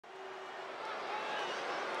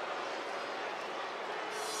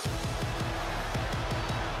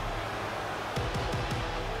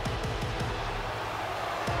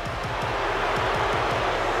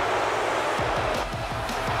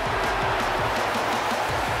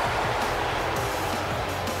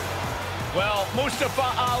Well,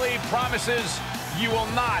 Mustafa Ali promises you will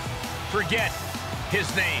not forget his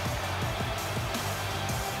name.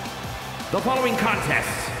 The following contest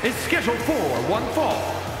is scheduled for one fall.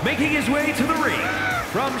 Making his way to the ring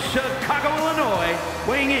from Chicago, Illinois,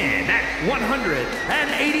 weighing in at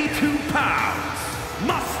 182 pounds,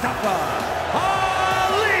 Mustafa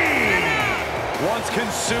Ali! Once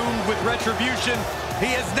consumed with retribution,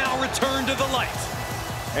 he has now returned to the light.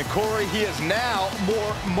 And Corey, he is now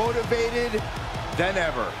more motivated than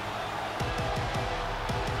ever.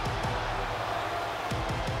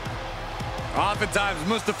 Oftentimes,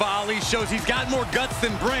 Mustafa Ali shows he's got more guts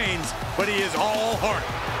than brains, but he is all heart.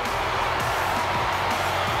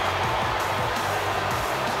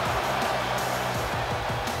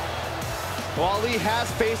 Well, Ali has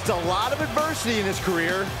faced a lot of adversity in his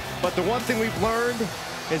career, but the one thing we've learned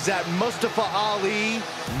is that Mustafa Ali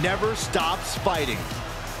never stops fighting.